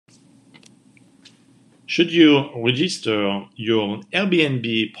Should you register your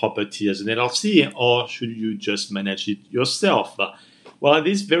Airbnb property as an LLC or should you just manage it yourself? Well, it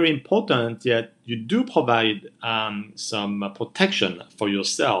is very important that you do provide some protection for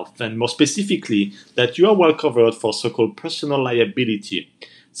yourself, and more specifically, that you are well covered for so-called personal liability.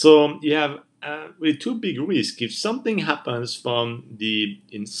 So you have really two big risks. If something happens from the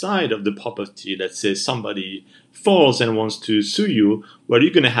inside of the property, let's say somebody falls and wants to sue you, well,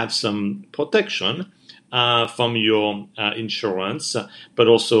 you're going to have some protection from your insurance, but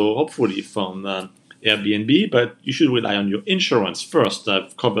also hopefully from Airbnb, but you should rely on your insurance first.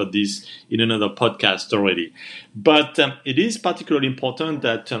 I've covered this in another podcast already. But it is particularly important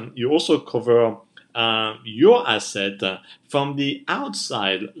that you also cover your asset from the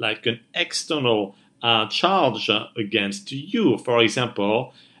outside, like an external charge against you. For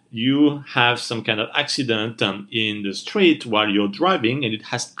example, you have some kind of accident in the street while you're driving, and it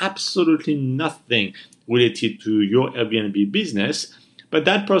has absolutely nothing related to your Airbnb business, but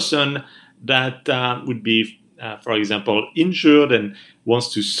that person that would be, for example, injured and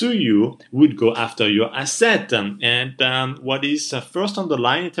wants to sue you would go after your asset. And what is first on the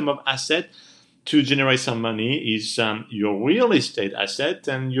line in terms of asset to generate some money is your real estate asset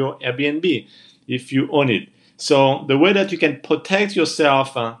and your Airbnb if you own it. So the way that you can protect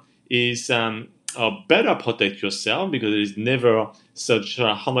yourself is or better protect yourself, because there is never such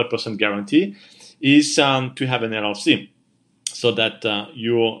a 100% guarantee, is to have an LLC, so that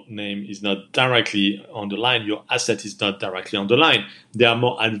your name is not directly on the line, your asset is not directly on the line. There are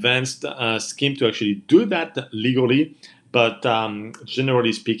more advanced schemes to actually do that legally, but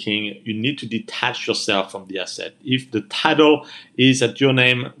generally speaking, you need to detach yourself from the asset. If the title is at your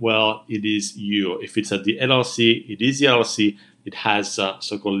name, well, it is you. If it's at the LLC, it is the LLC. It has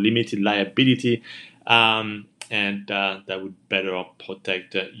so-called limited liability, and that would better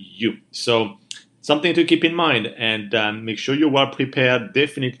protect you. So something to keep in mind, and make sure you're well prepared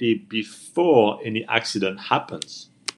definitely before any accident happens.